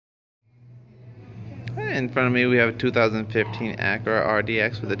In front of me we have a 2015 Acura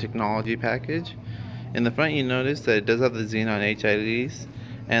RDX with a technology package. In the front you notice that it does have the xenon HIDs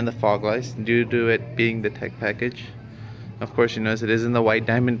and the fog lights due to it being the tech package. Of course you notice it is in the white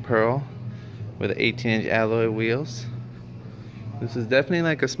diamond pearl with 18-inch alloy wheels. This is definitely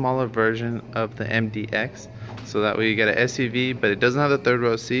like a smaller version of the MDX, so that way you get an SUV, but it doesn't have the third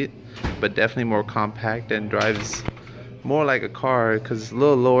row seat, but definitely more compact and drives more like a car because it's a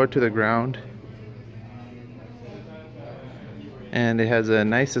little lower to the ground. And it has a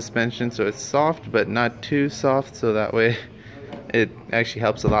nice suspension, so it's soft but not too soft, so that way it actually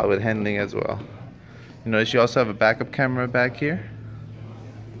helps a lot with handling as well. You notice you also have a backup camera back here.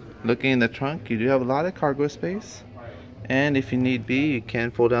 Looking in the trunk, you do have a lot of cargo space, and if you need be, you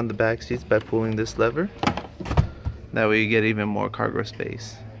can fold down the back seats by pulling this lever. That way you get even more cargo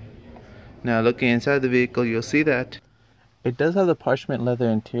space. Now looking inside the vehicle, you'll see that it does have the parchment leather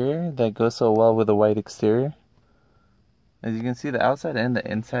interior that goes so well with the white exterior. As you can see, the outside and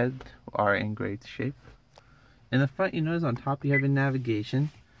the inside are in great shape. In the front, you notice on top you have your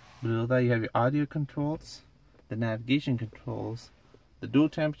navigation. Below that you have your audio controls, the navigation controls, the dual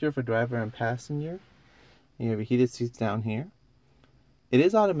temperature for driver and passenger. You have your heated seats down here. It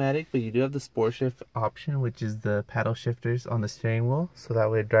is automatic, but you do have the sport shift option, which is the paddle shifters on the steering wheel, so that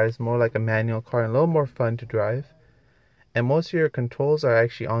way it drives more like a manual car and a little more fun to drive. And most of your controls are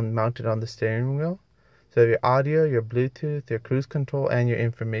actually mounted on the steering wheel. So you have your audio, your Bluetooth, your cruise control, and your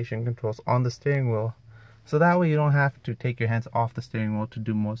information controls on the steering wheel. So that way you don't have to take your hands off the steering wheel to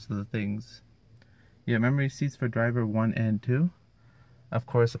do most of the things. You have memory seats for driver 1 and 2. Of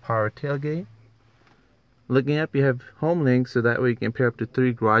course, a power tailgate. Looking up, you have home link, so that way you can pair up to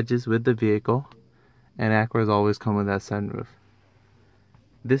 3 garages with the vehicle. And Acuras always come with that sunroof.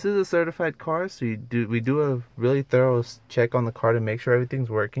 This is a certified car, so we do a really thorough check on the car to make sure everything's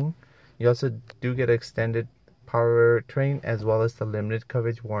working. You also do get extended powertrain as well as the limited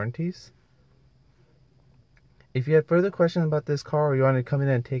coverage warranties. If you have further questions about this car or you want to come in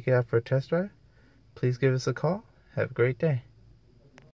and take it out for a test drive, please give us a call. Have a great day.